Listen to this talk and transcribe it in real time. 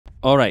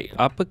Alright,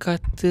 apa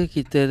kata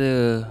kita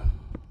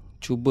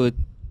cuba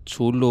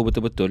solo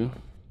betul-betul?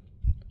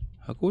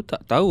 Aku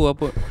tak tahu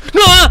apa.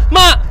 No,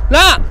 mak,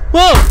 nak,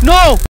 oh,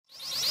 no.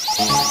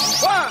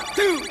 1,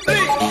 2,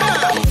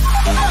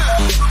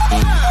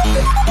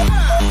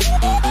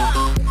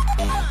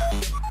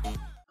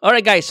 3,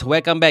 Alright guys,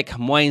 welcome back.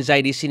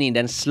 Moanzai di sini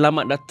dan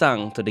selamat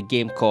datang to the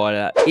game called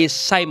Is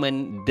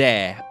Simon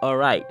There?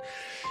 Alright.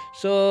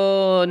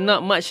 So,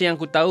 not much yang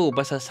aku tahu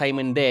pasal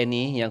Simon There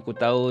ni. Yang aku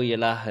tahu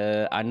ialah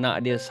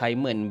anak dia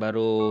Simon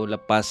baru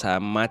lepas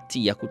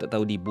mati. Aku tak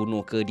tahu dibunuh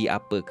ke, di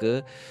apa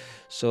ke.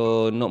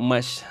 So, not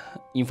much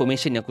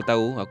information yang aku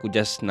tahu. Aku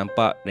just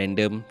nampak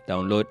random,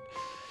 download.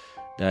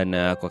 Dan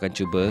aku akan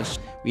cuba.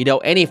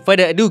 Without any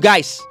further ado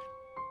guys,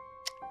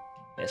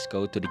 let's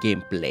go to the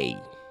gameplay.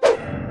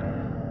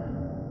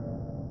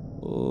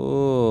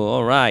 Oh,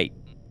 alright.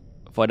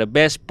 For the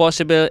best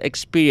possible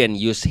experience,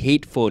 use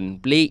headphone,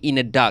 play in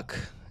the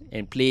dark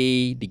and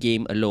play the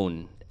game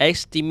alone.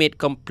 Estimate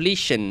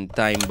completion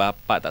time.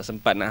 Bapak tak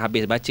sempat nak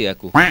habis baca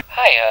aku. Hi,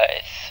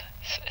 is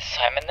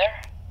Simon there?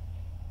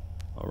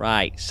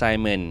 Alright,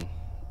 Simon.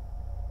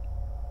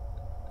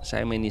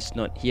 Simon is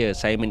not here.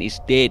 Simon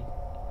is dead.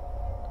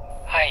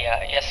 Hi,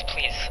 yes,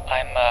 please.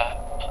 I'm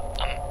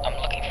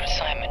looking for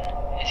Simon.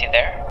 Is he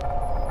there?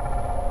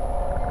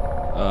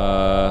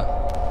 Alright.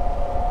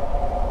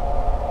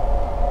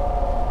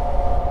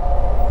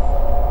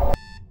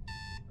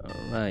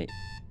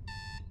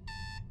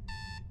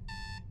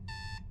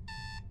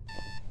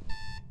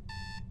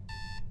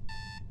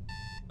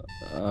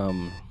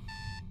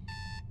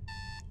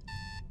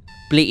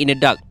 Play in the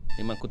dark.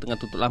 Memang aku tengah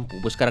tutup lampu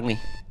pun sekarang ni.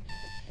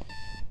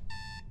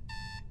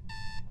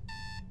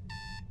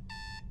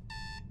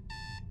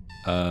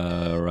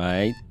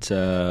 Right.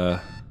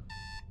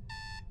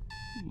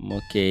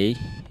 Okay.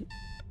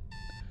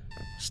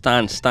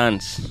 Stance.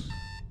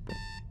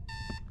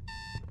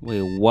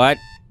 Wait, what?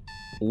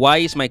 Why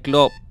is my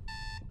clock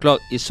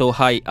is so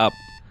high up?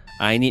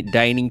 I need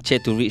dining chair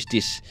to reach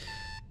this.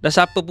 Dah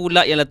siapa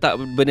pula yang letak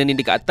benda ni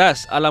dekat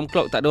atas? Alarm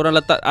clock, tak ada orang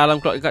letak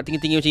alarm clock dekat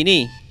tinggi-tinggi macam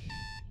ni.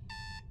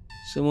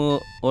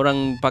 Semua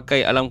orang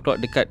pakai alarm clock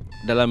dekat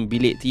dalam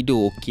bilik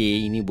tidur.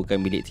 Okey, ini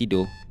bukan bilik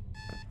tidur.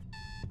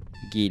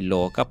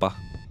 Gila ke apa?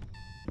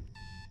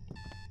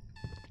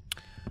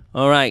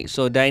 Alright,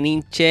 so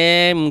dining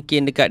chair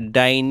mungkin dekat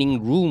dining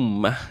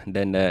room.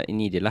 Dan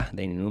ini dia lah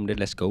dining room dia.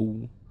 Let's go.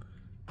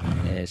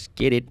 Let's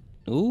get it.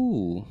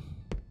 Ooh.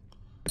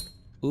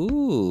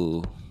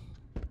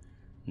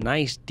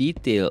 Nice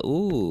detail.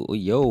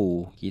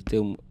 Yo.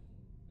 Kita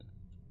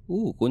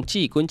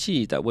kunci.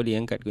 Tak boleh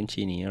angkat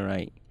kunci ni.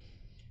 Alright.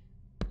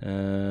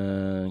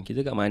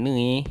 Kita kat mana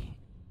ni?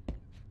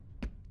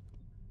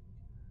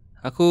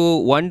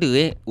 Aku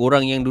wonder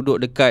orang yang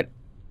duduk dekat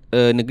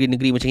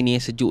negeri-negeri macam ni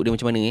sejuk dia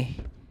macam mana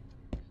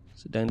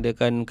Sedang dia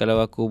kan kalau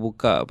aku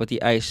buka peti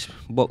ais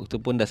box tu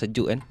pun dah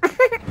sejuk kan.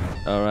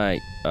 Alright.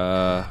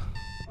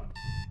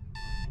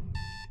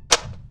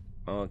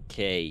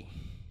 Okay.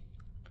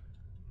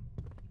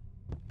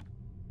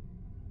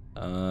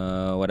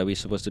 What are we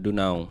supposed to do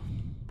now?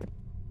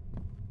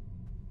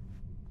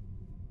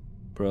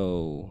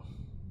 Bro.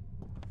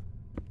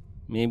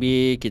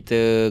 Maybe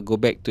kita go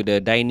back to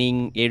the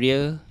dining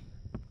area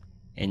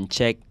and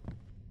check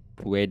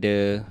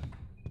whether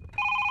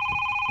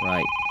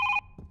right.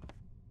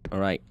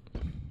 Alright.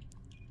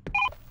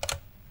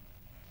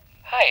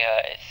 Hi,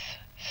 is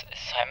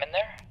Simon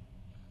there?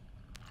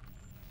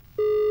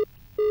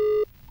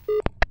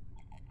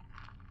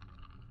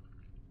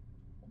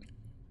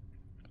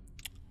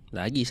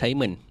 Lagi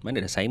Simon.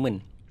 Mana dah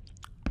Simon?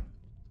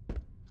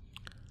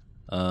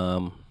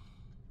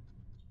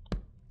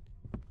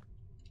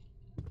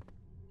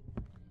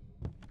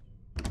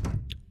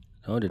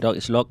 Oh, the door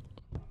is locked.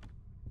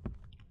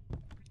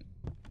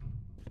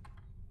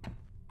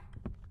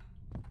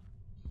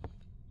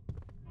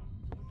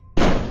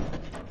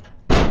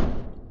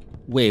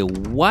 Wait,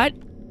 what?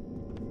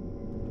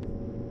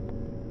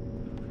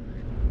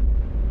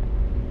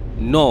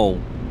 No.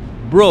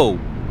 Bro.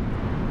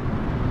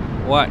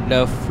 What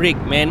the freak,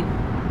 man?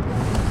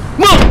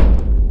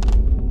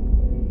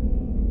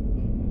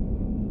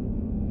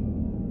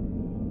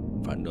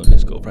 Front door,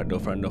 let's go. Front door.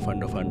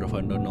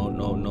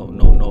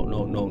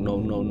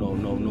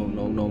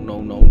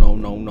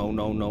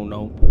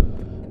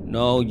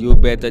 No, you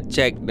better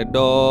check the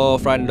door,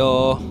 front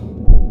door.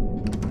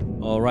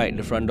 Alright,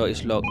 the front door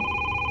is locked.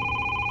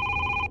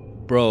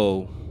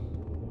 Bro.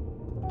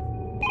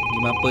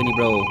 Gimana apa ni,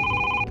 bro?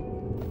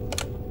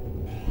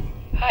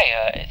 Hi,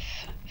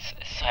 is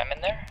Simon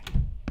there?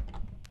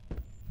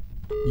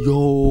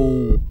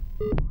 Yo,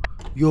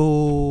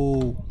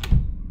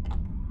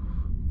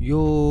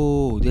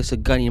 there's a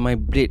gun in my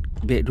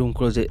bedroom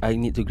closet. I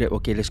need to grab.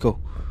 Okay, let's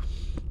go.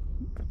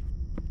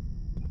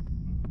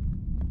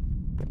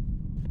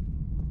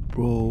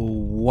 Bro,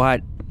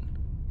 what?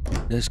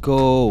 Let's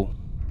go.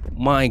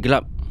 My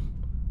gelap.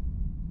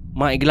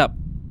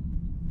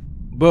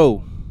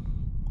 Bro.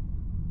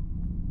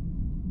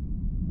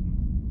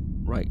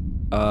 Right.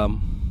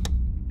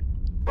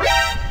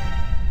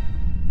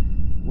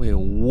 Wait,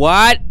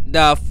 what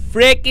the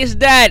frick is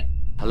that?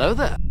 Hello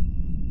there.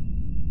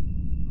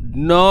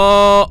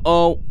 No.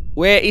 Oh,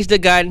 where is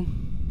the gun?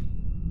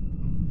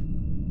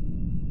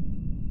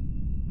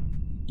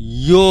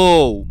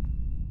 Yo.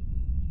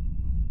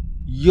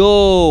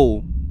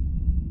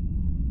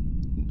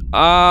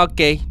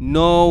 Okay,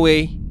 no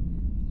way.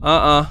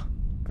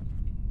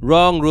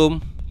 Wrong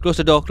room. Close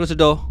the door.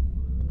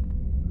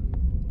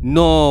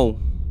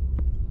 No.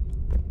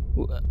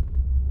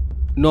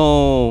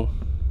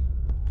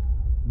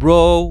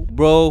 Bro,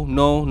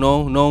 no.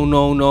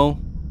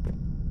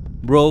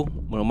 Bro,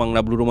 memang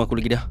nak belum rumah aku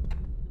lagi dah.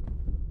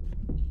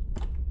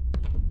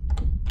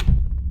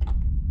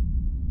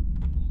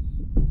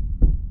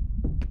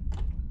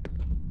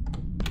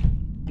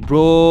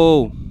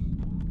 Bro.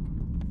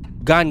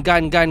 Gun.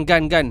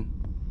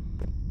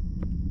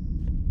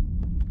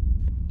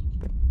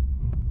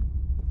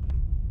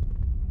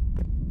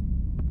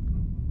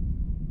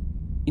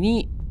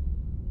 Ini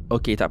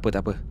okay, tak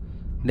apa.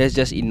 Let's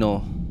just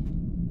ignore.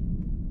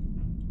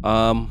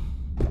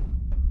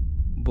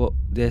 But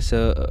there's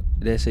a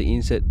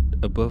insert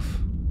above.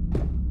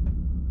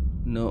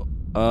 No.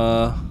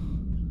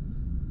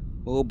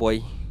 Oh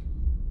boy.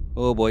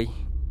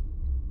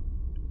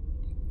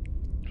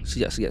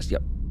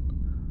 Sekejap.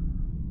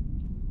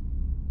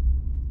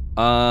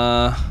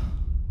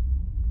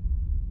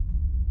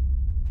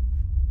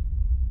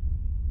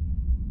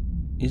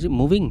 Is it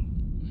moving?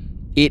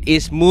 It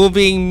is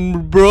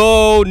moving,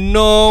 bro.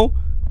 No.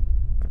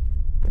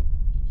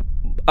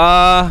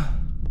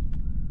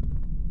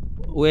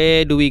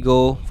 Where do we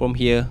go from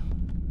here?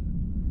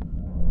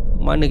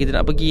 Mana kita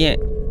nak pergi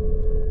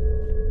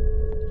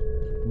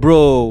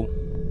Bro.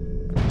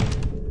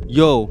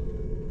 Yo.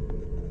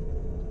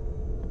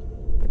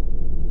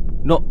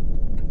 No.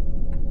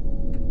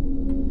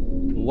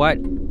 What?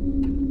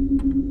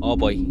 Oh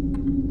boy.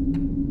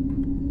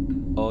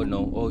 Oh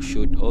no. Oh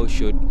shoot.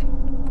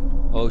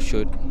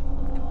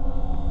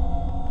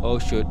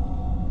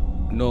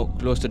 No,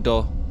 close the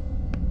door.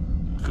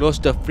 Close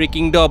the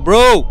freaking door,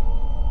 bro.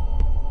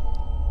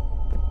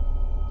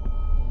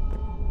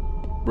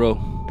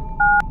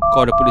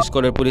 Call the police.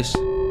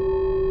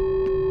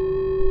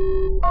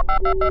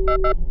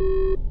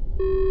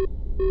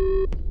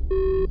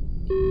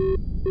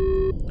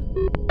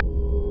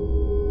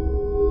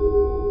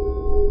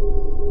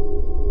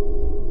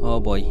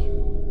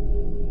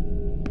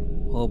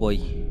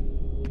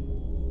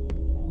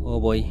 Oh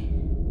boy.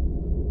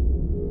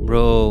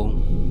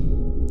 Bro.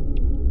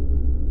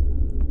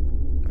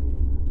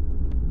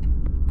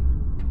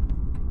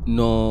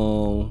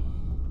 No.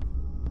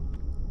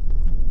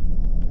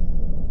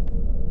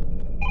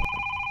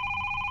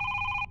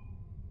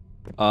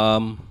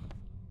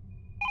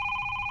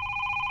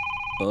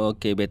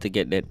 Okay, better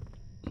get that.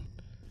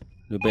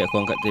 Lebih baik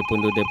aku angkat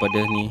telefon dulu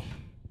daripada ni.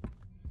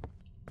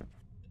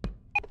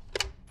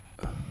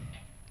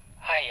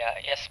 Hi,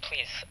 yes,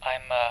 please.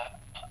 I'm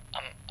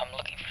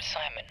looking for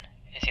Simon.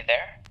 Is he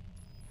there?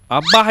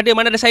 Abah dia,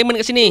 mana ada Simon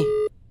kat sini?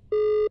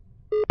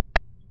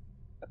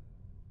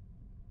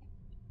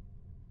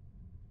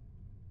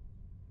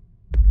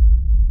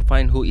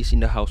 Find who is in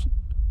the house.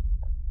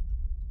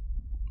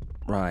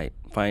 Right,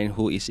 find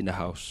who is in the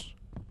house.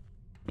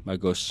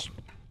 Bagus.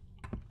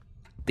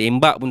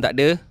 Tembak pun tak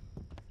ada.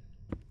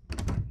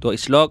 Door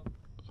is locked.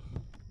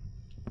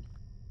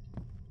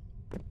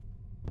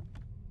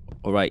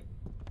 Alright.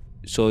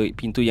 So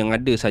pintu yang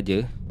ada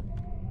saja.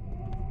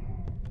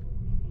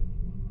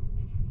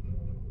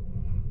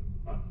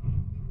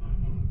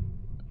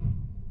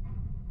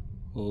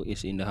 Who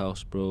is in the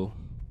house, bro?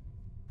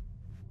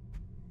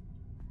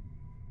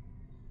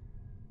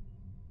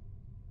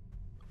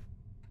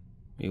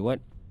 Wait, what?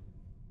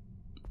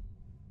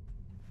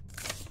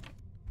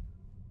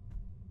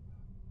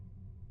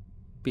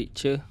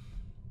 Picture.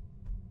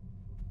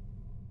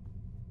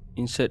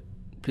 Insert,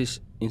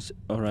 please. Insert.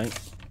 Alright.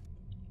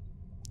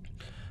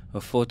 A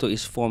photo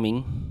is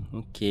forming.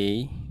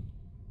 Okay.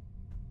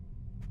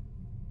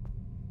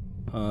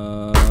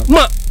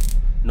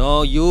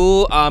 No,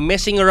 you are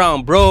messing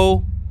around,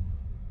 bro.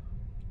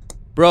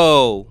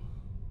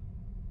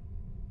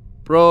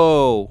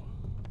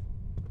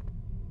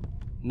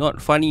 Not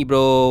funny,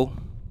 bro.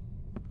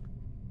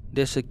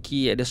 There's a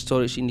key at the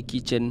storage in the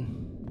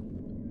kitchen.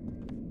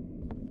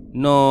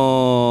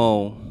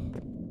 No.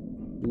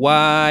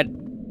 What?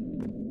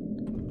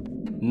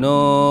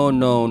 No,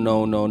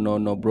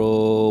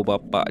 bro.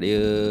 Bapak dia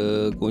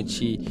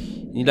kunci.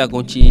 Inilah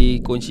kunci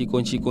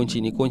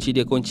ni. Kunci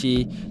dia.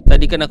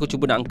 Tadi kan aku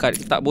cuba nak angkat,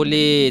 tak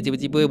boleh.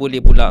 Tiba-tiba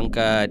boleh pula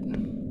angkat.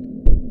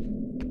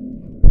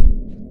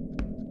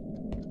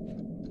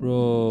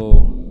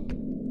 Bro.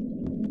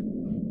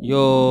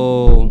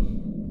 Yo.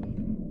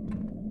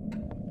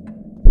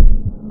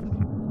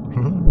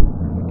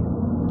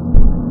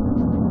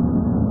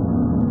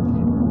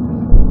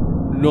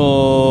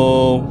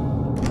 No.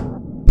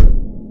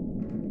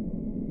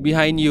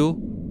 Behind you.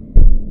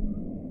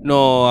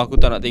 No, aku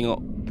tak nak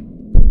tengok.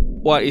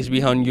 What is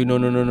behind you? No.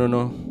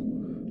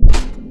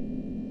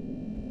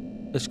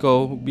 Let's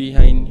go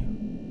behind you.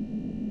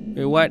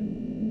 Wait, what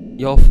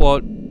Your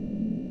fault.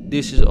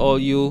 This is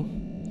all you.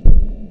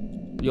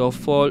 Your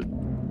fault.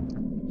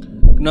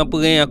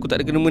 Kenapa aku tak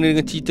ada kena-mena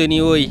dengan cerita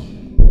ni, oi?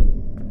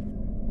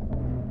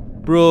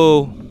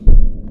 Bro.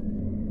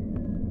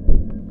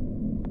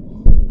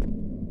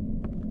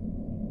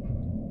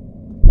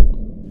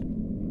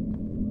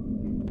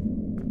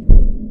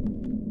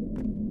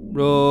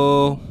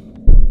 Bro.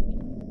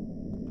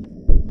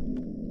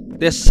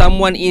 There's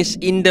someone is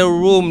in the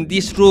room.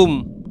 This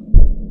room.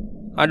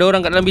 Ada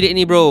orang kat dalam bilik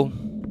ni, bro.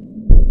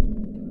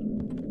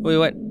 Wait,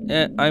 what?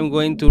 I'm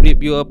going to rip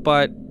you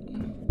apart.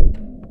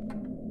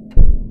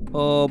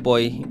 Oh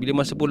boy, bila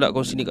masa pula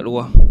kau sini kat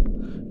luar?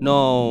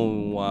 No.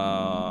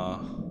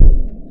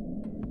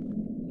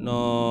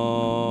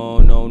 No.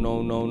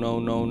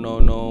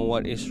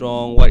 What is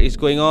wrong? What is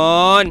going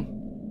on?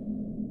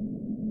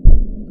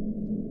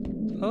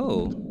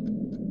 Oh.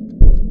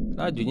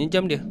 Lajunya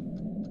jam dia.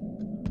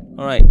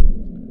 Alright.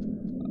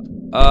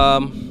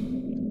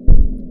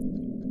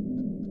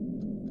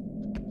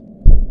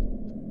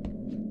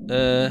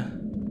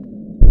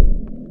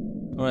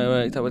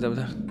 Alright, tak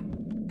apa.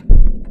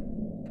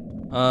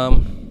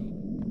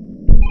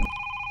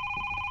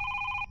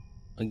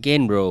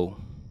 Again, bro.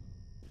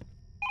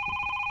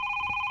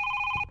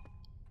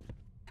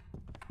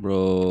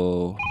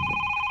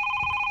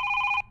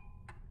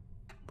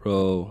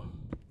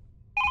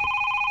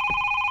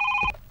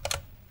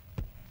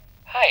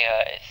 Hi,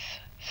 is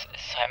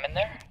Simon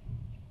there?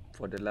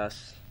 For the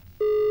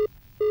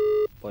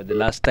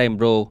last time,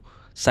 bro.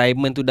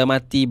 Simon tu dah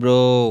mati,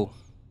 bro.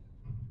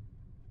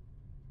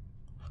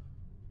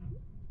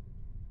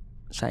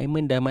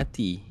 Simon dah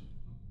mati.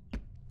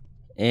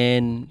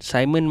 And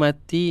Simon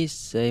mati.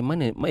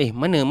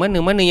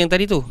 Mana yang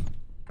tadi tu?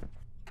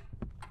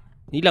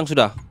 Hilang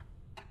sudah.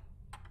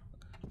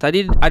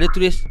 Tadi ada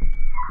tulis.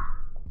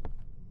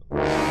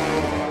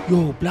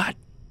 Yo, blood.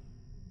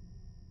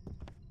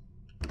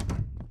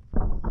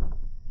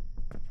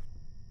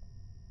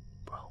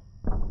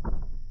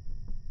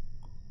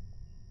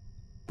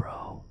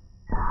 Bro.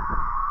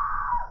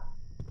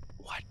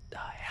 What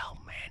the hell,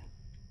 man?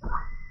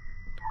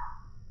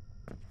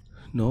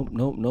 No.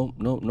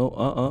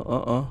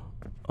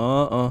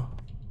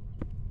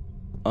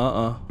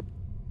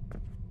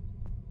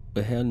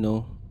 The hell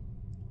no.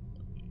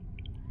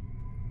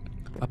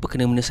 Apa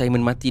kena-mena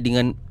Simon mati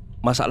dengan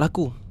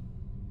masalahku?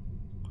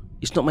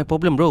 It's not my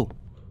problem, bro.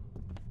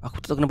 Aku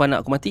tak tahu kenapa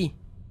anak aku mati.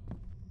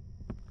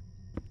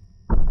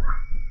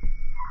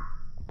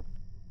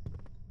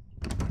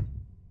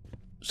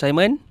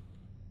 Simon?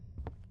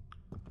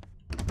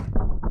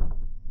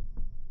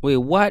 Wait,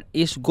 what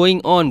is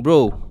going on,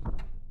 bro?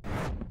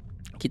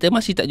 Kita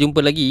masih tak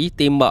jumpa lagi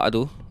tembak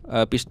tu,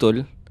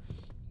 pistol.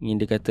 Ni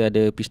dia kata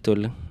ada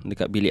pistol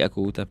dekat bilik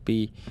aku,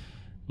 tapi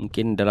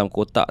mungkin dalam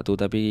kotak tu,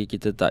 tapi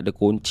kita tak ada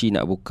kunci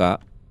nak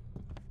buka.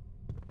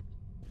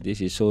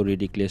 This is so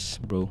ridiculous,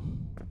 bro.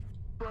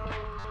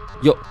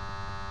 Yo.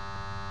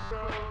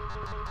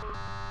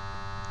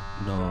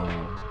 No.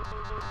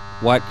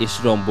 What is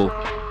wrong, bro?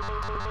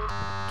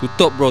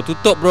 Tutup, bro.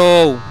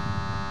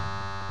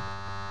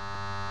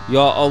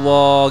 Ya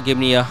Allah, game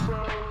ni ya.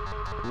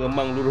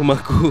 Remang dulu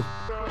rumahku.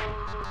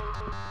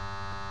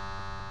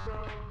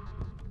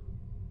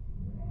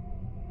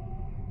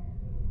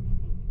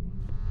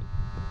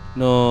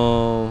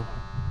 No.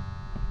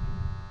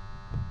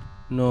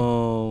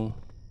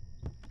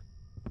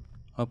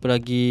 Apa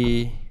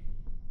lagi?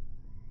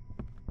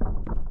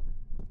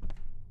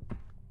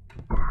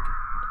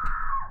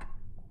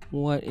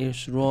 What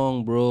is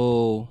wrong,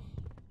 bro?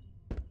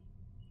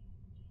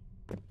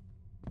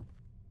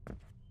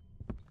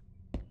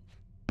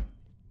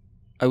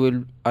 I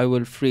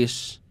will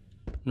freeze.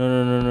 No.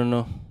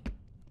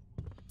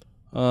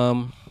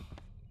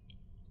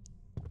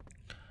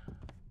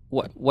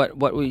 What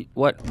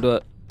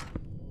the?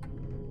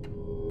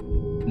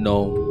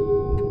 No way.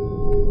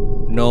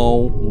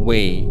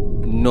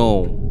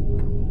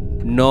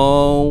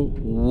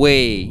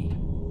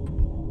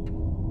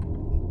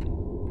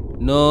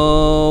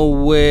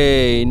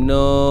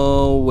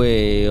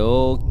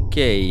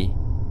 Okay.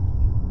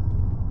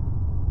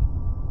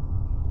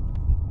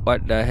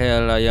 What the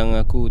hell lah yang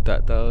aku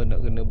tak tahu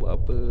nak kena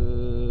buat apa.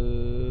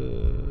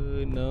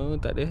 No,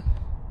 tak ada.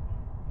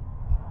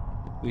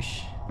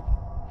 Wish.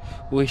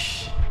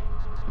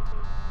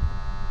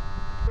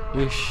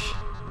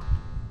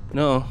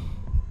 No.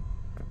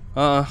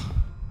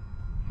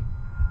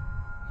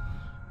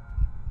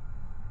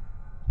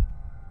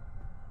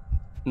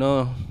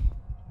 No.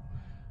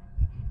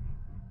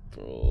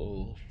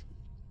 Bro.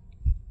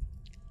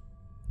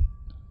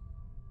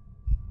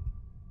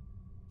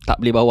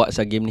 Tak boleh bawa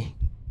sah game ni.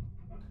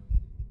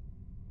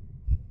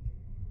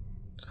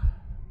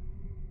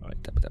 Alright,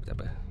 tak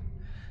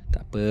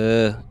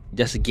apa.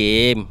 Just a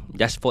game.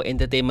 Just for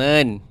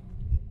entertainment.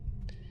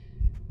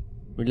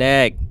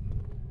 Relax.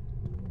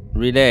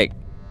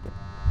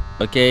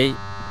 Okay.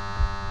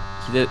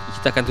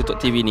 Kita akan tutup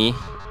TV ni.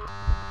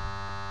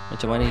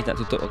 Macam mana kita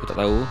nak tutup aku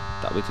tak tahu.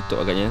 Tak boleh tutup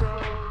agaknya.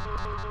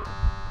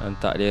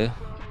 Hantar dia.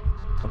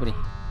 Apa ni?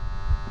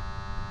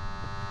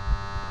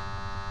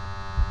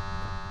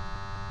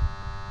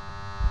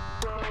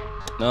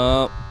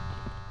 No.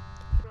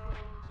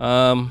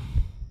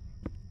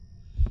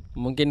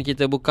 Mungkin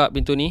kita buka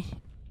pintu ni.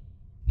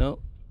 No.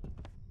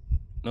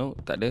 No,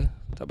 tak ada.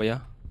 Tak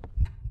payah.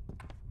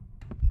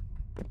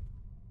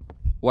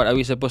 What are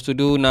we supposed to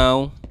do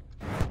now?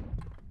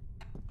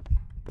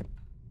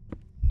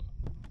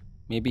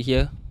 Maybe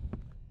here.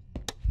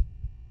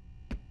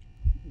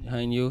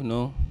 Behind you,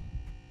 no.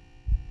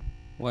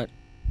 What?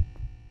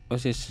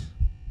 What's this?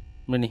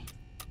 Mana ni?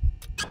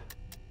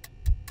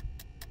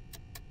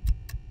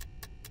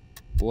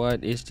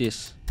 What is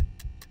this?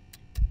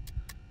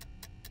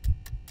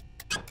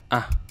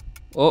 Ah.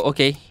 Oh,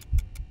 okay.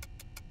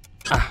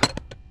 Ah.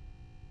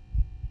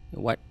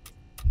 What?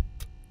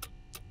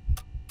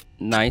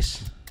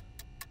 Nice.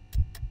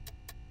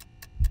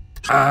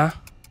 Ah.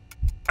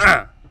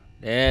 Ah.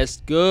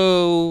 Let's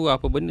go.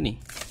 Apa benda ni?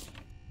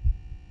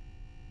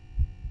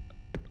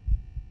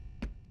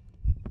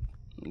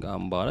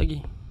 Gambar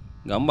lagi.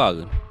 Gambar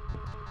ke?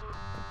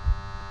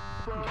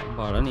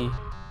 Gambar lah ni.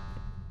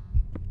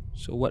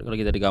 So what kalau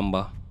kita ada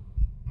gambar?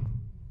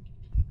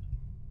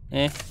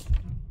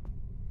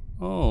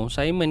 Oh,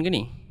 Simon ke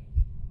ni?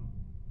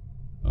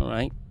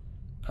 Alright.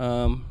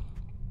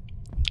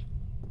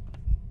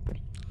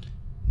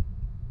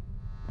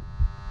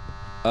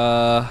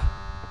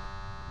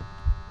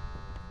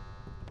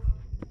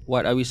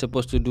 What are we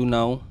supposed to do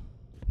now?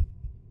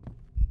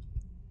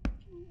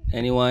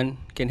 Anyone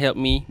can help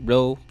me,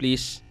 bro,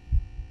 please?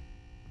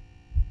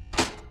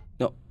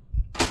 No.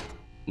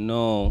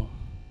 No.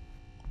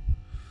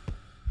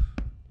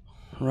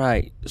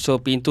 Right. So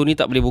pintu ni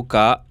tak boleh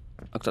buka.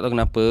 Aku tak tahu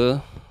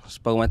kenapa.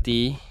 Separuh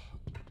mati.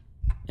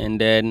 And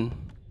then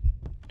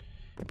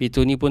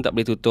pintu ni pun tak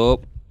boleh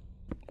tutup.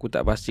 Aku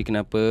tak pasti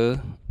kenapa.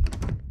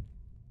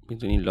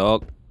 Pintu ni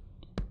lock.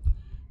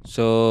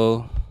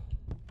 So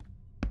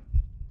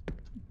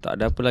tak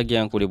ada apa lagi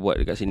yang aku boleh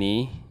buat dekat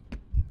sini.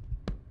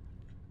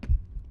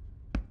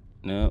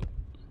 No.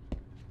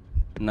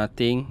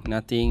 Nothing.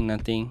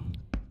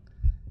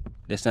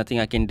 There's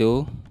nothing I can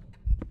do.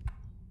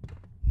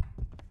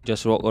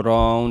 Just walk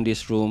around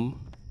this room.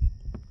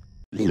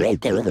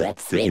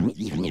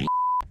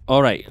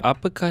 Alright,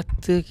 apa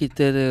kata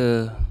kita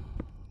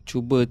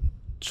cuba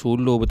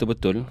solo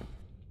betul-betul?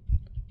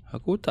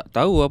 Aku tak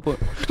tahu apa.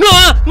 No,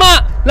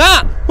 mak,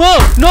 la, oh,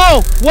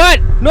 no,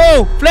 what,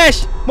 no,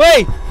 flash,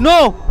 wait,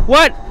 no,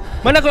 what,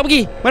 mana aku nak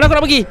pergi,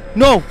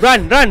 no,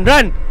 run,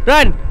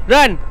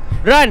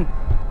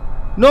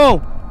 no,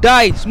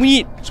 die,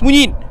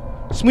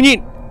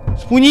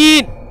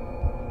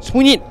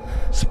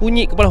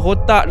 sembunyi kepala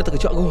otak dah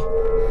terkejut aku.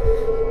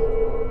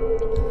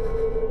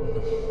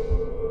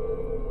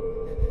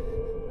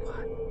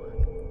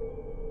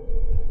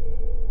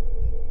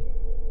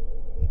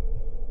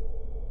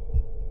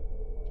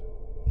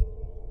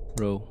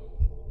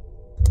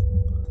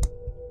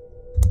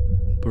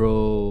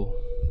 Bro.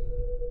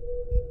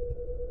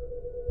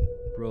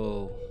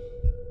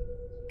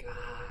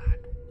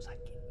 God,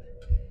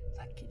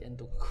 sakit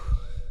jantung aku.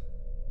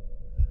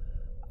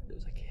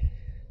 Aduh, sakit.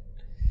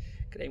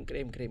 Krem.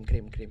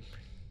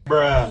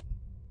 Bruh.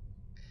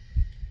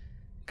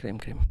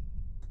 Krem.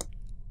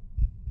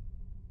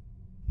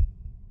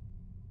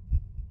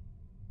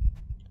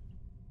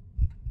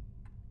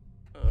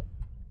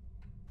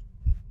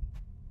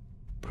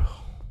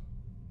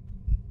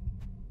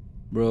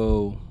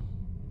 Bro.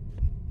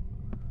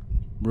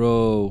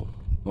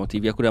 Oh,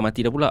 TV aku dah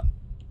mati dah pula.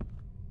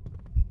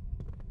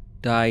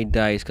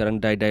 Die.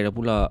 Sekarang die dah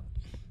pula.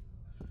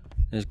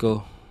 Let's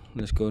go.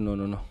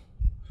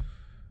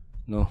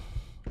 No.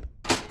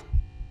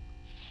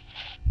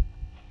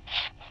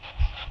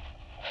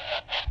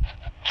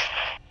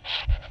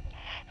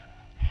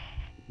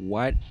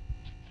 What?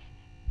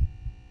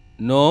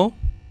 No?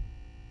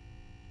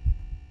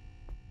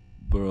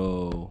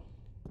 Bro.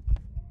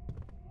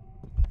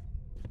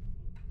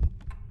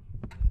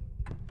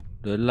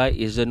 The light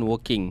isn't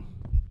working.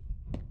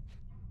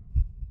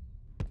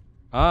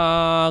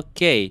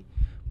 Okay.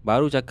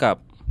 Baru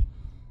cakap.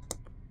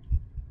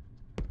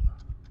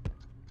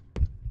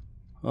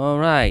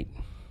 Alright.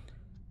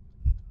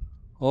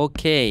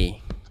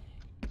 Okay.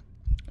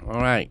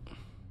 Alright.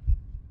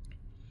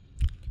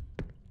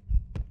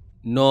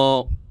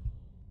 No.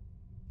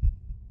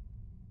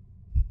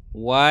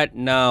 What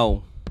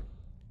now?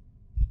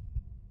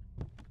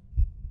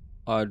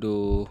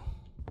 Aduh.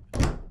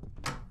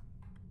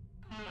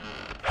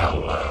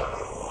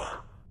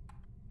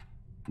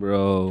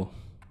 Bro.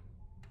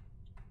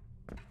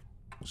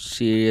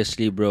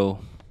 Seriously, bro.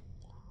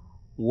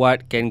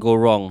 What can go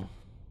wrong?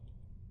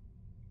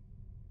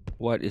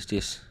 What is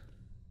this?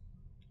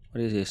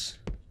 Ada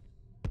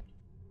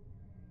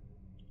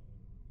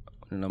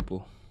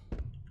lampu.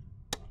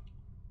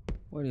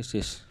 What is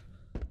this?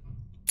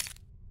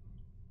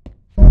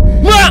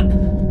 Mak!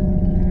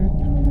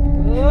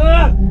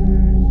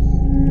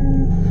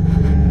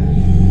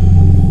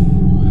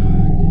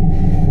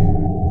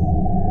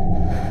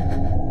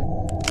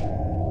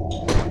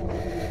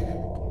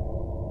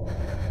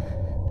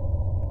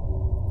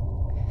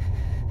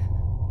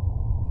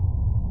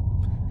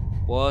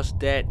 Was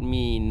that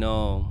me?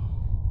 No.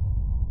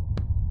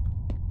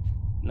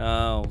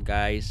 Now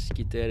guys,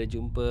 kita ada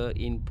jumpa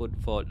input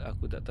fault.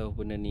 Aku tak tahu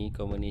benda ni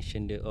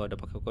combination dia. Oh, dah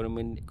pakai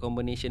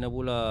combination dah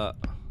pula.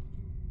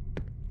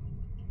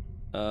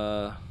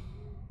 1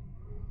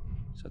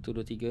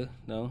 2 3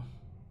 now.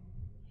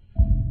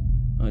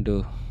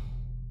 Aduh,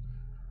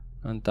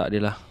 hantar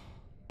dia lah.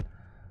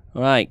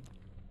 Alright.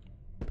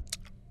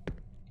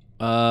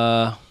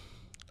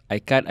 I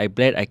cut, I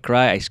bled, I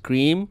cry, I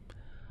scream.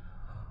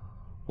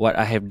 What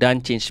I have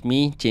done changed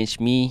me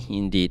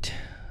indeed.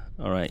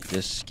 Alright,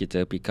 just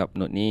kita pick up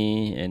note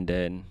ni and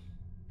then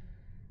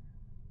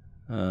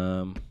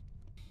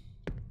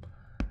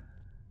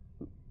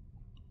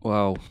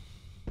wow.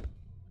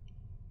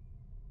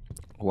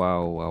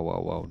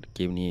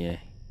 Game ni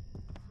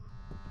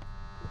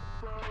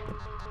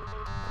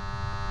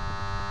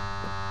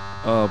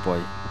Oh boy.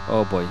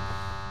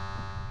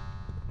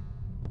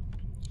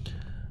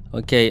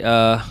 Okay,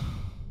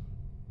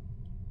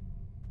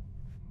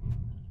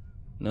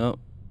 no.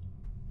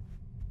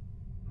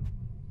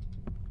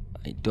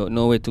 I don't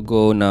know where to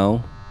go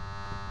now.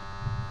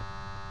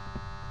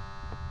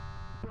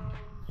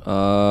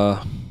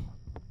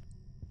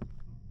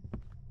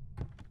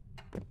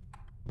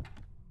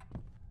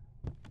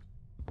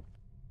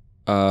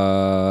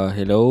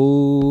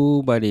 Hello,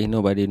 buddy.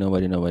 Nobody.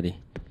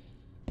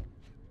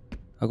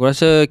 Aku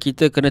rasa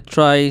kita kena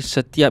try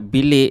setiap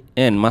bilik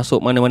kan, masuk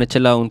mana-mana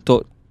celah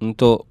untuk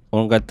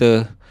orang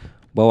kata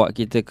bawa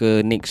kita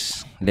ke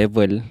next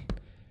level.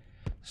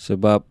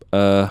 Sebab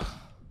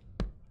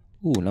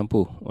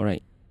lampu.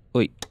 Alright.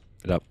 Oi,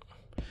 gelap.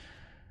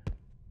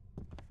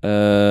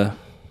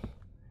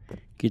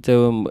 Kita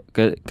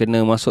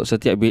kena masuk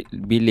setiap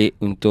bilik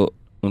untuk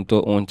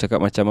orang cakap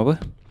macam apa?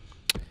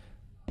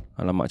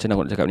 Alamak, macam mana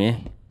aku nak cakap ni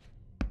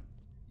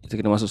Kita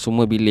kena masuk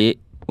semua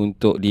bilik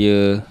untuk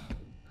dia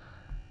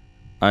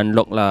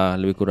unlock lah,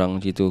 lebih kurang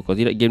macam tu. Kalau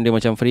tidak, game dia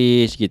macam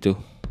freeze gitu,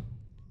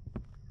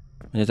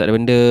 macam tak ada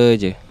benda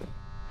je.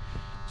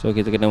 So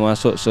kita kena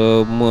masuk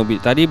semua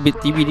bilik. Tadi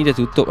TV ni dah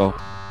tutup tau.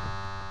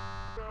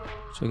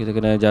 So kita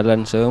kena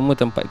jalan semua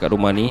tempat kat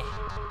rumah ni,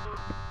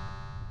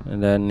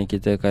 dan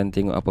kita akan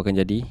tengok apa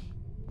akan jadi.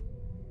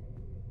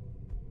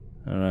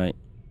 Alright.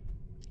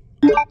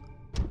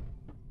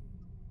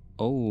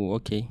 Oh,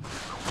 okay.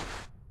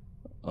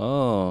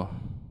 Oh,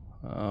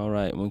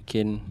 alright.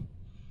 Mungkin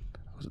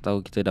aku tak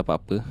tahu kita dapat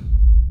apa.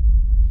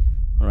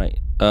 Alright.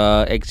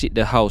 Exit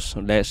the house.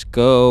 Let's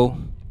go.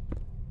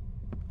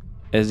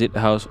 Exit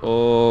the house.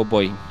 Oh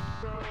boy.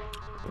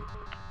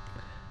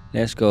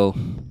 Let's go.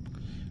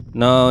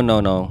 No.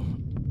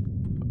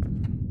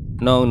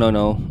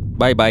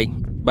 Bye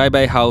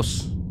bye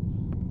house.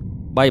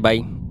 Bye bye.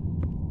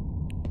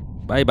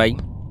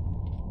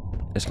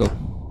 Let's go.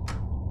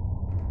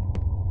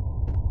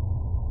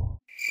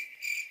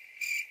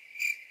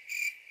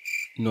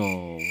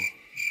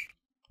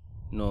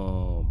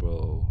 No,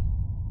 bro.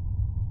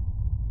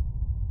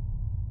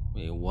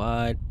 Wait,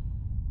 what?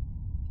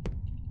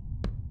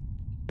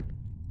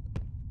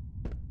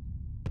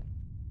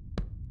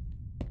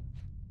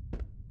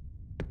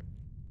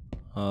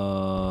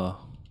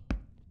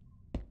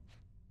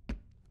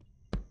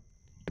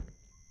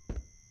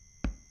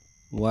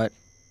 What?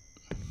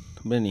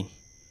 Apa ni?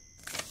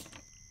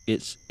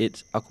 It's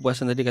aku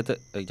perasan tadi kata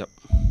jap.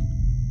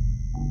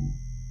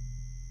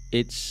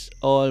 It's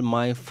all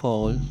my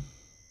fault.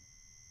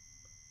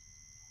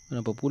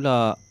 Kenapa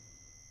pula?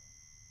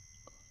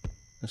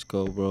 Let's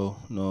go, bro.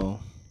 No,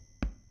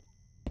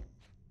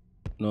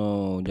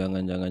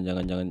 jangan.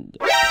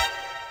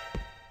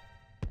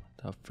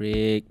 The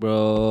freak,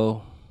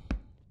 bro.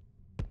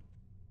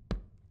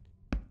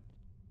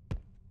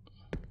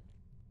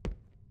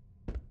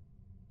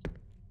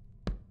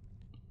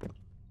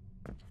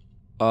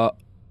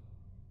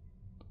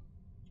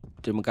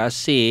 Terima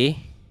kasih.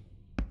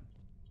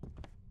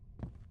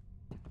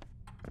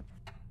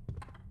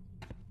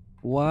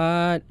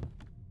 What?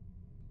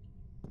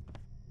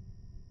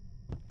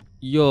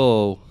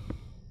 Yo,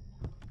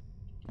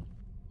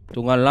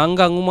 tunggal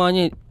langgang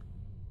rumahnya.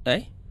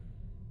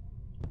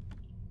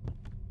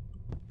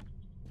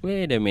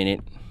 Wait a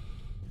minute.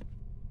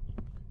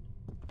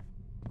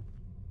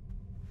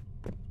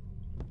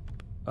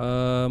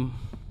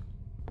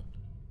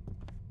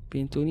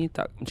 Pintu ni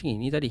tak macam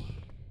ni tadi.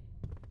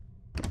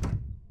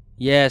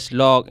 Yes,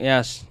 lock.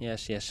 Yes,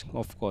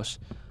 of course.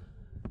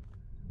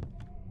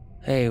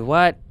 Hey,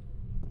 what?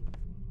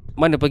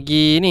 Mana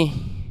pergi ni?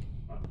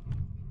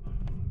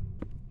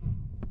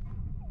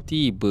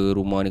 Tiba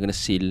rumah ni kena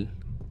seal.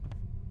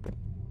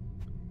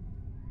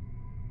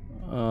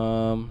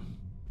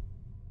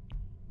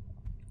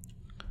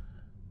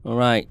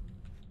 Alright.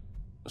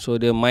 So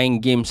dia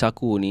main games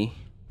aku ni.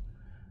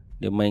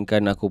 Dia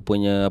mainkan aku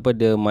punya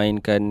dia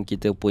mainkan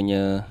kita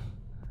punya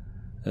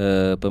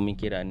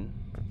pemikiran.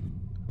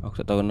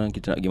 Aku tak tahu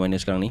kita nak pergi mana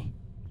sekarang ni.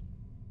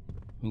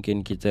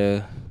 Mungkin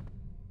kita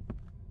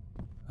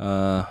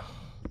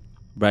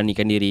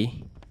beranikan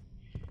diri.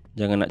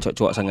 Jangan nak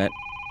cuak-cuak sangat.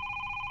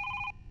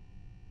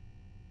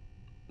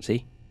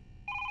 See?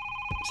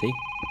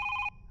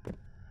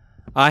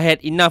 I had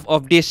enough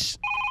of this.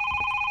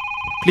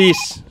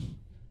 Please.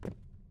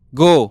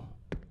 Go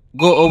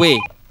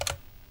away.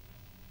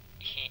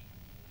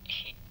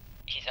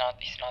 He's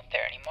not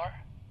there anymore.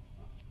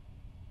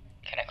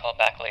 Can I call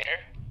back later?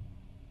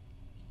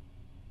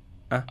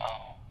 Huh?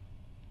 Oh.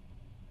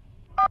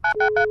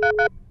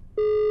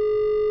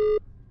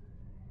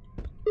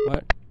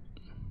 What?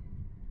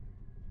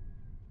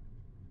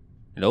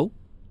 Hello?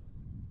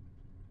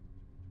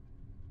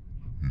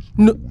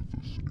 No.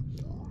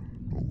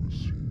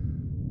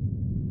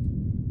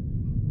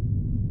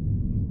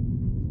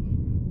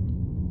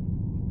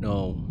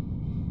 No.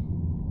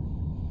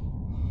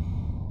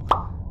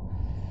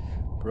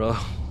 Bro.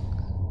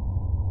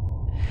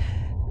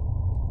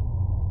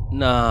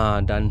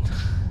 Nah, dan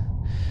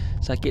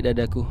sakit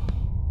dadaku.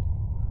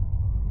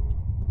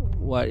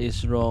 What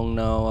is wrong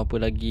now?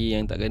 Apa lagi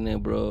yang tak kena,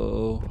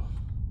 bro?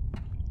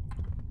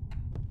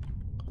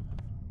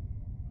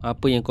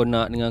 Apa yang kau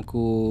nak dengan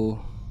aku?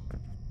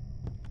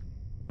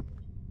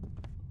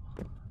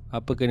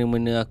 Apa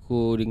kena-mena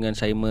aku dengan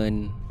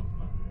Simon?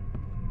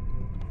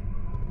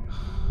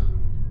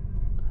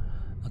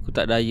 Aku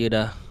tak daya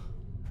dah.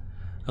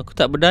 Aku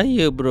tak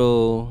berdaya,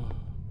 bro.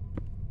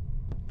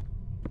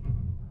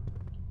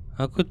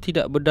 Aku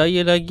tidak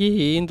berdaya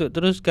lagi untuk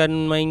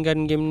teruskan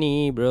mainkan game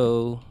ni,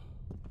 bro.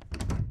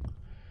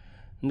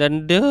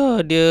 Dan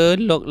dia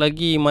lock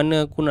lagi.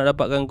 Mana aku nak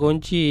dapatkan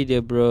kunci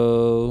dia,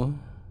 bro?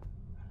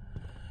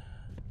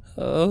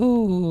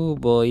 Oh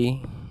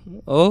boy.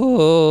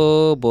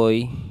 Oh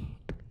boy.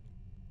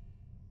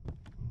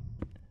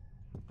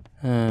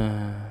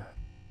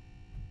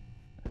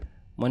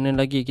 Mana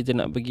lagi kita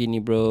nak pergi ni,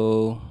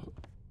 bro?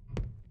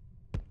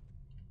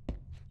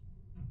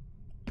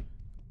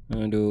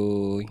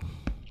 Aduh.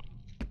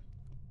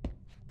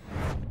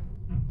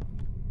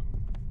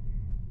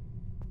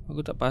 Aku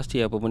tak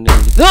pasti apa benda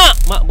ni.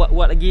 Mak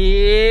buat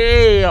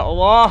lagi. Ya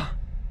Allah.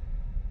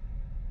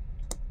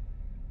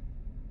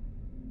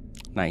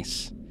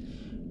 Nice.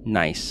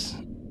 Nice.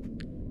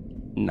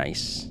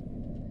 Nice.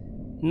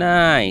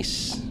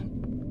 Nice.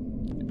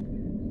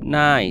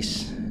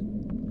 Nice.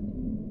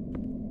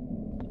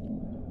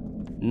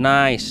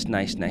 Nice,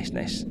 nice, nice,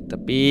 nice.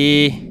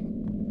 Tapi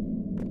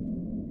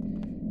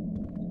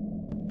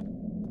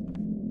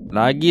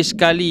lagi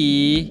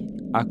sekali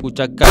aku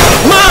cakap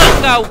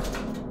mak kau.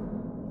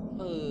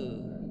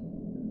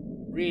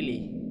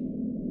 Really?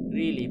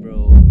 Really,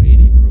 bro?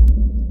 Really, bro?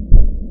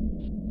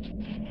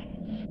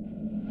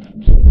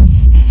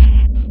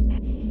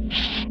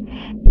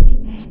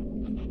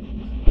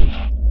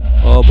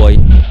 Oh boy.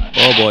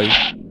 Oh boy.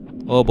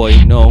 Oh boy.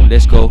 No,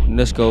 let's go.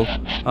 Let's go.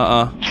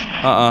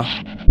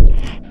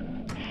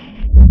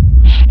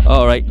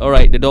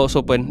 Alright, the door's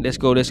open. Let's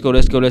go.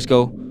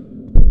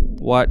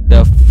 What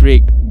the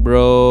freak,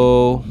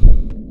 bro?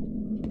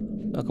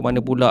 Nak ke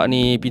mana pula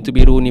ni? Pintu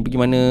biru ni pergi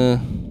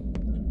mana?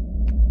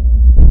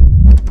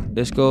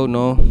 Let's go.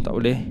 No, tak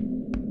boleh.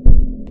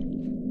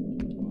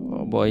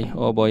 Oh boy.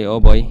 Oh boy. Oh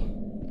boy.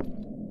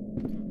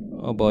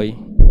 Oh boy.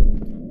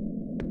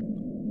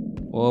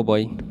 Oh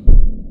boy.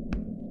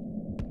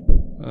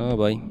 Oh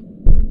boy.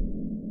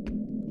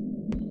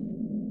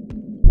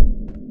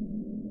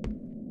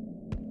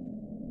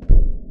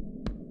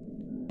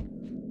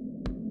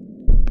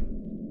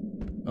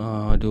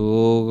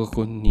 Aduh,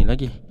 aku ni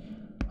lagi.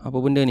 Apa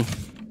benda ni?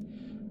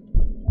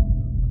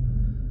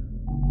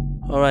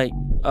 Alright.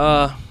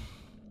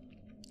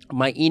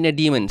 My inner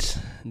demons,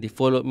 they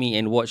followed me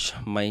and watched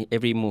my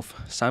every move.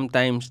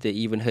 Sometimes they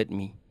even hurt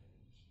me.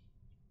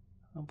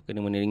 Apa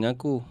kena-mena dengan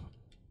aku?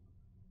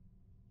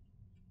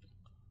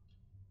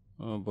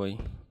 Oh boy.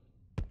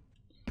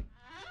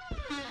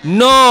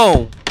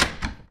 No!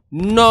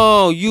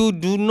 No, you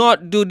do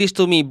not do this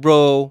to me,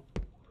 bro.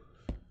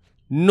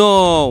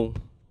 No.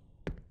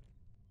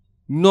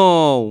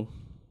 No.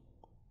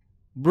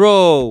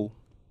 Bro.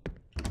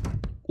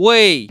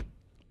 Wait.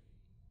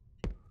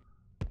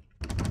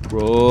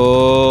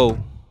 Bro.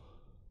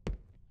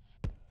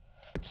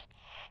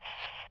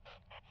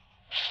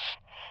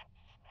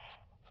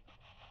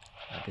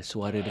 Ada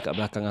suara dekat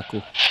belakang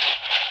aku.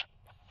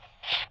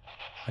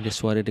 Ada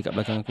suara dekat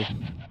belakang aku.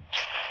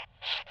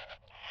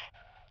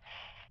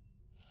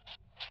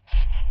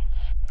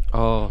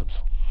 Oh no.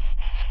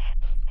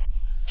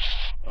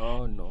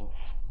 Oh no.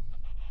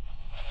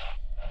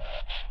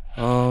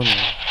 Oh no.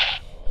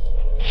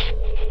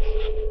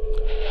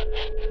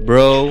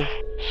 Bro,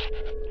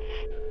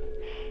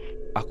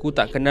 aku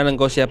tak kenal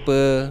engkau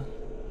siapa.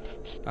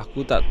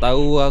 Aku tak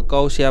tahu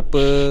kau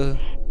siapa.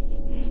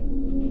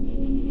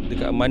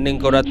 Dekat mana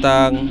kau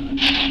datang,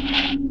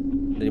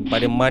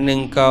 daripada mana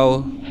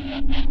kau.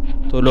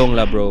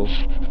 Tolonglah, bro.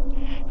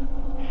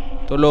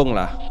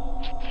 Tolonglah.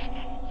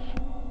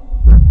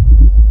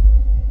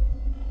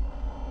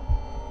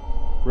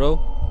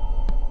 Bro,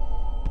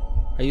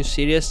 are you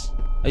serious?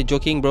 Are you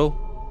joking, bro?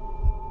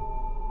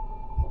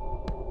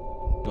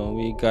 No,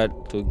 we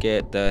got to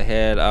get the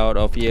hell out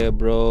of here,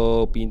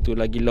 bro. Pintu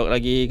lagi lock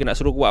lagi. Kena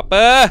suruh buat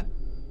apa?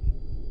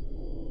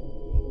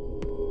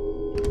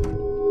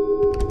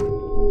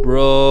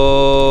 Bro,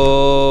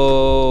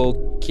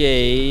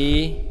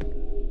 okay.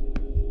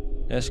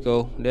 Let's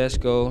go.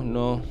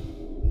 No.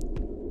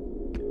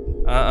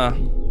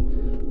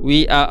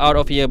 We are out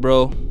of here,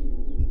 bro.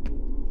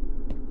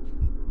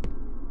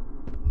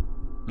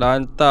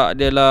 Lantak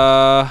dia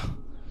lah.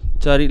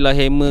 Carilah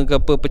hammer ke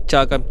apa,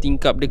 pecahkan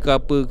tingkap dia ke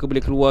apa ke,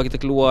 boleh keluar, kita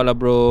keluar lah,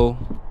 bro.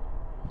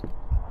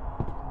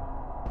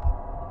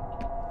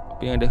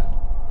 Apa yang ada?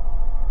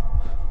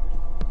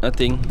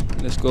 Nothing.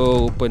 Let's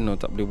go open. Oh,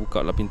 tak boleh buka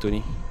lah pintu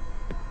ni.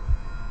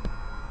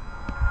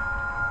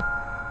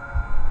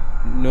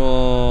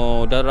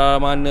 No, dari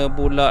mana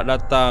pula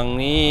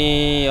datang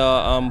ni?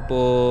 Ya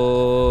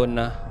ampun.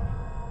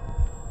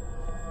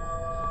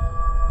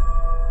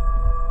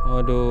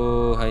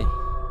 Aduh, hai.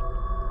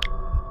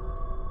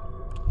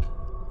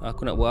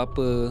 Aku nak buat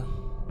apa?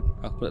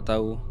 Aku tak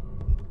tahu.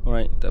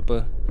 Alright, tak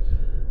apa.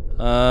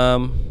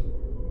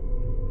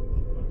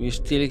 We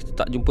still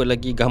tak jumpa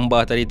lagi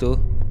gambar tadi tu.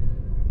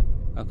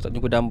 Aku tak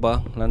jumpa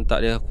gambar. Lantak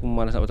dia, aku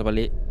malas nak patah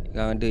balik.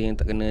 Kan ada yang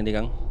tak kena dia,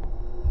 Gang.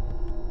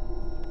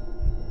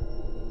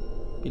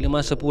 Bila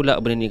masa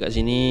pula benda ni kat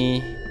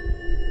sini?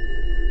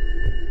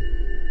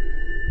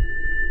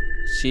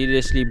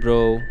 Seriously,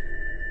 bro.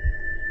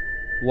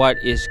 What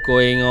is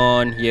going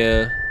on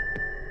here?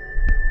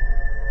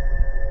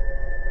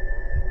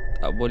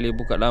 Tak boleh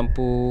buka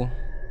lampu.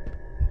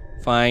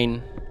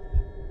 Fine.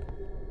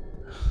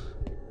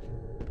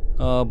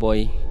 Oh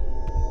boy.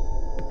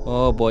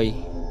 Oh boy.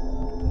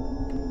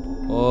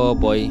 Oh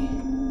boy.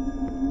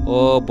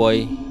 Oh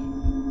boy.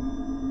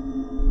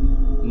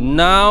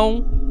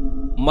 Now,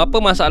 apa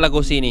masalah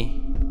kau sini?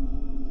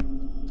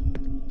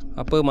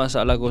 Apa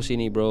masalah kau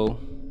sini, bro?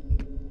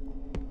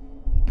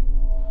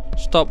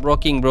 Stop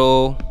rocking,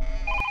 bro.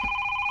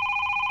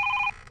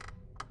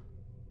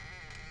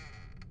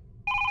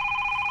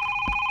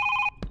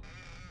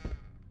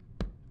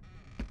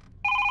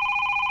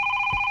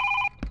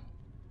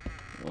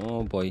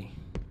 Oh boy.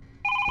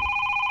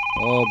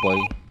 Oh boy.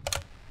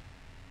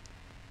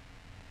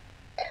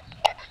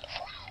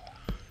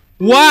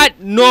 What?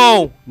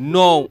 No.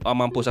 No.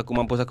 Mampus aku.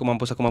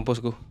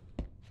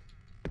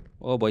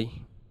 Oh boy.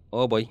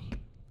 Oh boy.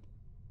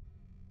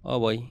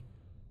 Oh boy.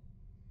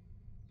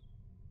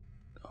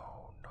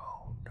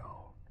 No.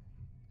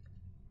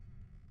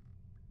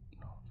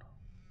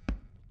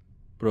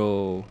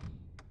 Bro.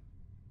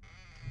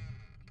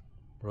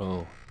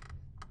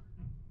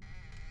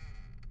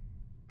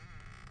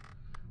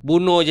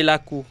 Bunuh je lah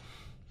aku.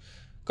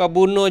 Kau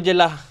bunuh je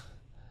lah.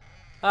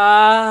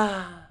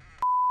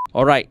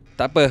 Alright,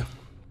 tak apa.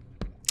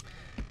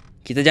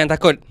 Kita jangan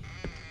takut.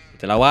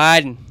 Kita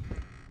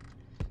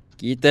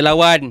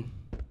lawan.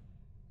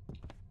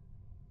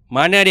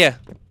 Mana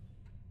dia?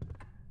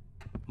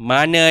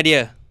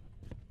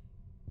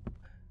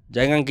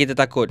 Jangan kita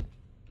takut.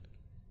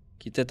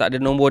 Kita tak ada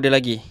nombor dia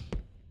lagi.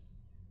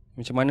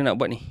 Macam mana nak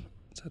buat ni?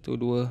 1,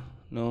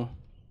 2. No.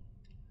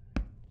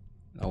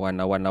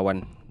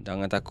 Lawan.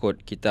 Jangan takut.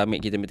 Kita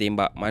ambil, kita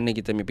tembak. Mana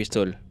kita ambil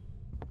pistol?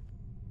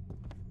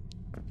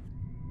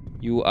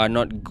 You are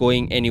not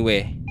going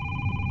anywhere.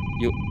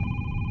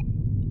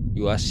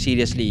 You are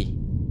seriously.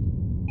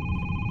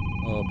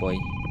 Oh boy.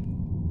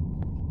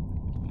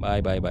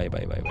 Bye.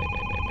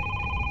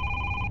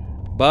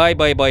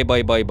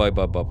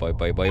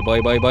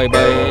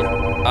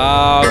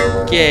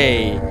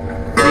 Okay.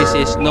 This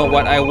is not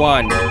what I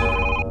want.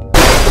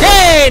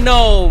 Hey,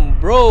 no,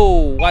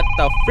 bro. What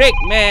the frick,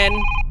 man?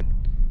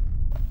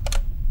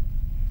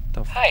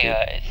 Hi,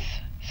 is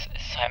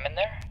Simon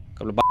there?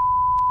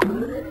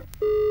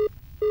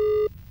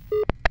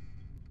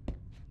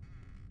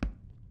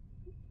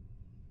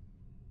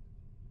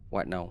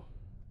 What now?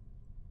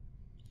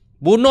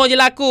 Bunuh je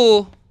lah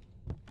aku.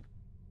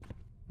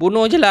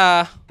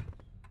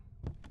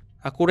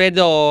 Aku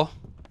redha.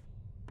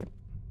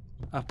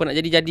 Apa nak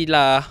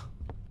jadi-jadilah.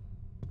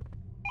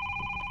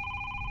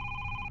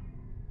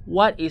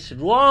 What is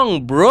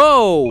wrong,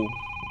 bro?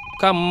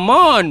 Come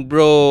on,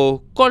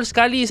 bro. Call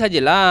sekali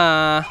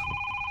sajalah.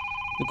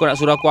 Kau nak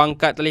suruh aku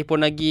angkat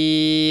telefon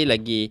lagi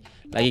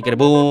kena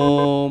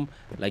boom.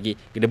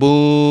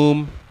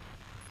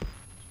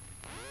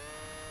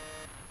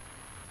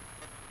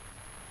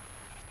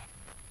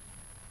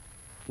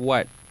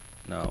 What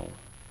now?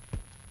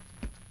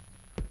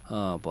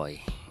 Oh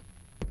boy.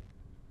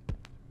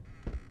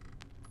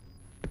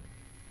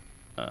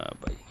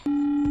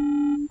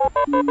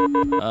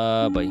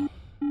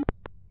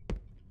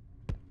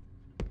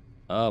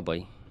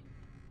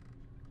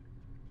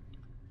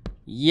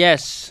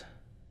 Yes.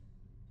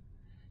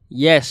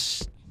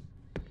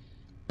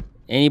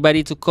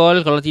 Anybody to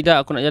call? Kalau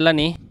tidak, aku nak jalan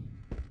ni.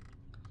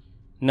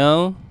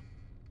 No.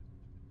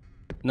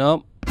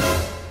 Nope.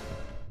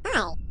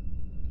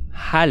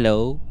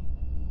 Hello.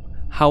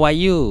 How are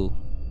you?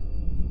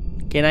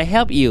 Can I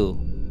help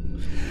you?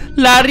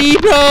 Lari,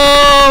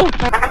 bro!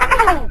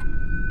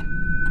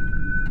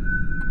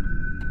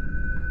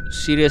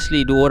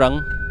 Seriously, 2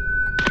 orang.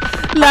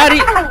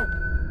 Lari!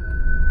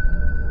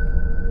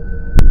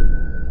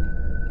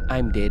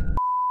 I'm dead.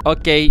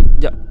 Okay,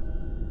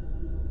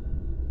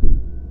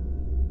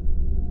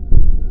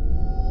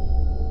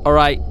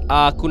 alright,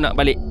 aku nak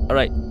balik.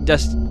 Alright,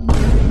 just...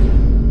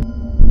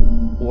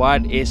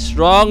 What is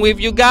wrong with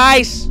you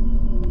guys?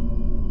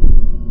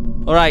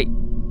 Alright.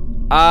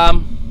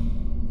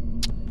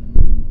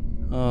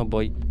 Oh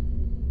boy.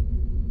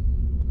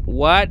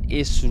 What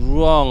is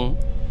wrong?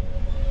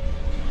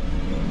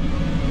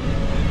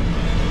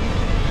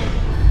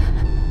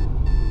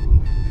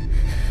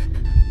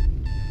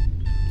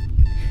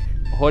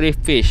 Holy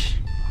fish.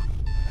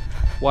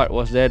 What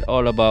was that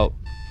all about?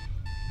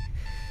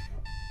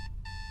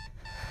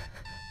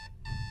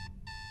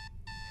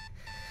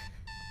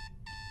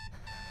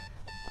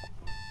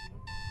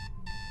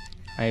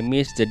 I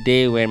miss the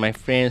day when my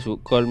friends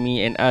would call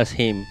me and ask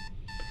him.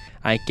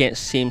 I can't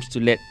seem to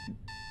let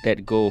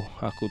that go.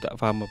 Aku tak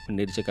faham apa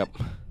benda dia cakap.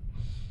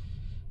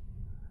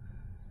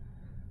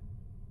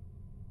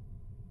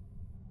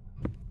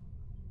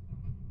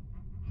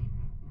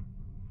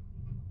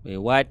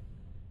 Wait, what?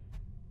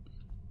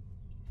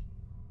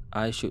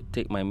 I should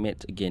take my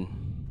meds again.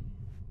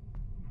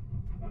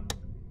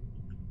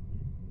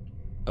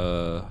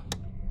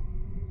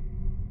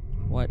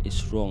 What is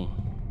wrong?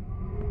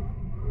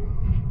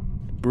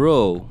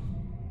 Bro.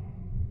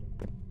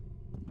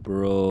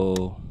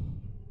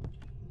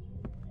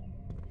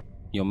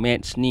 Your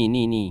meds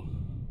ni.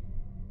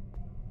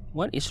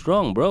 What is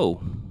wrong, bro?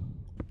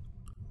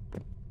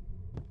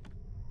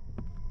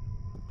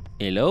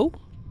 Hello?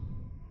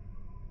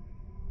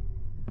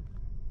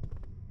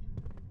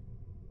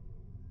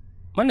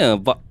 Mana?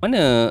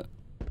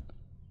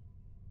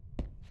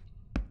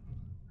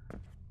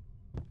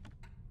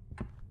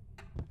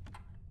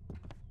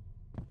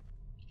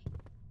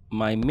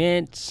 My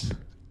meds.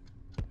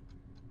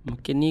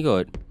 Mungkin ni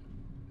kot.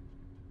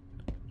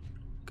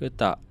 Ke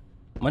tak?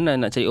 Mana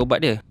nak cari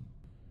obat dia?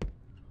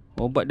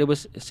 Obat dia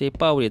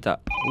bersepau boleh tak?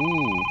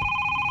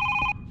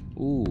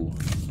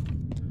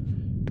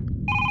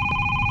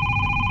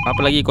 Apa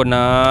lagi kau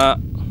nak?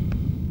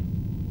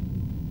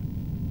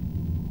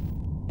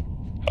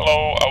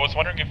 Hello, I was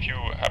wondering if you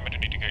happen to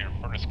need to get your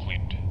furnace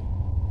cleaned.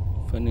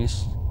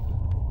 Furnace.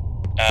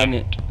 And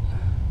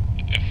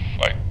if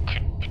I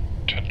could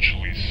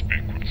potentially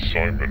speak with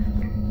Simon.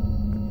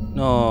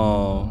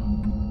 No.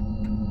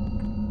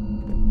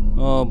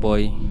 Oh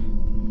boy.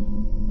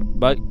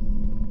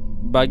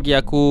 Bagi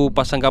aku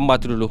pasang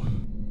gambar tu dulu.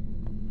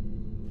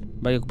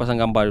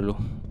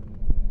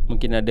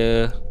 Mungkin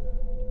ada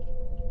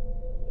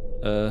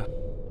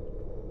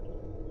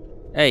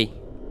Hey.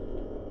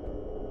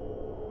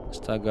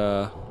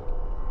 Astaga.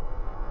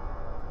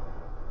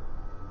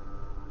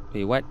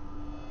 Wait, what?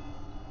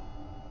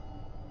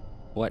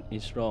 What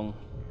is wrong?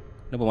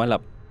 Kenapa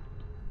malap?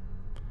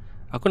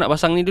 Aku nak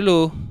pasang ni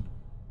dulu.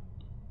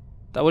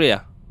 Tak boleh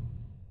lah?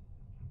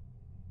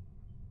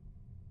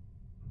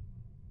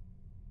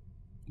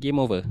 Game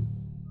over.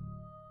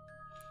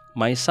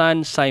 My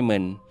son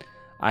Simon,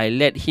 I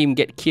let him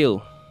get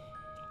killed.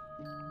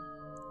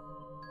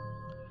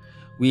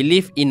 We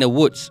live in the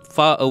woods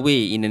far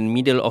away in the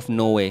middle of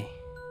nowhere.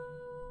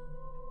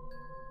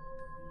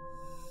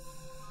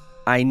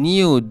 I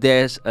knew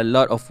there's a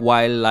lot of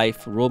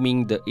wildlife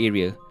roaming the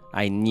area.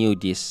 I knew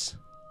this.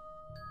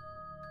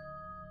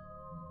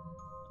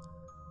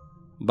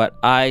 But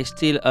I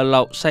still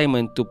allowed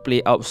Simon to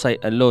play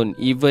outside alone,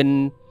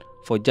 even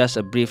for just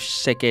a brief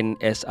second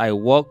as I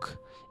walked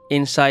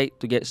inside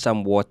to get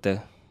some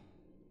water.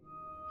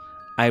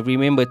 I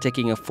remember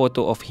taking a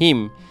photo of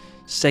him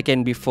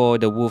second before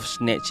the wolf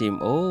snatched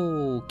him.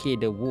 Oh, okay,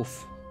 the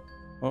wolf.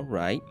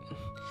 Alright.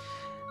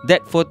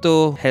 That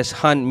photo has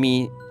haunted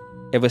me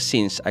ever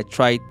since. I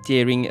tried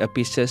tearing it to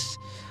pieces,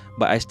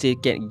 but I still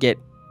can't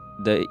get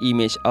the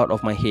image out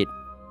of my head.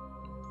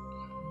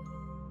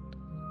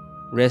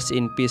 Rest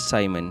in peace,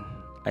 Simon.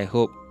 I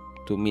hope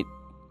to meet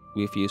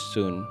with you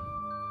soon.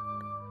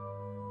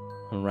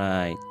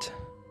 Alright.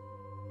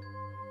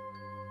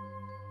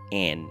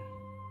 And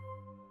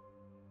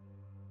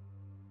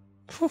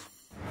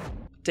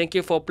thank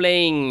you for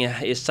playing.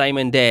 Is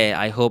Simon there?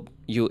 I hope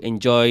you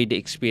enjoy the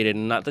experience.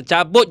 Nak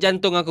tercabut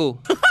jantung aku.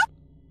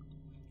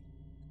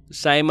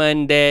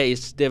 Simon there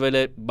is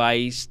developed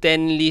by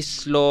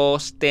Stanislaw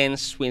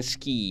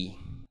Swinski.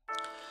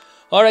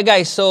 Alright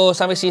guys, so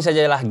sampai sini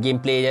sajalah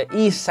gameplay dia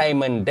Is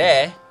Simon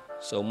there.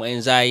 So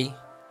Moanzai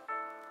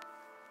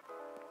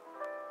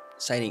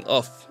signing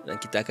off dan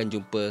kita akan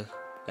jumpa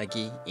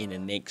lagi in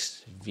the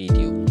next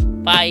video.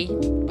 Bye.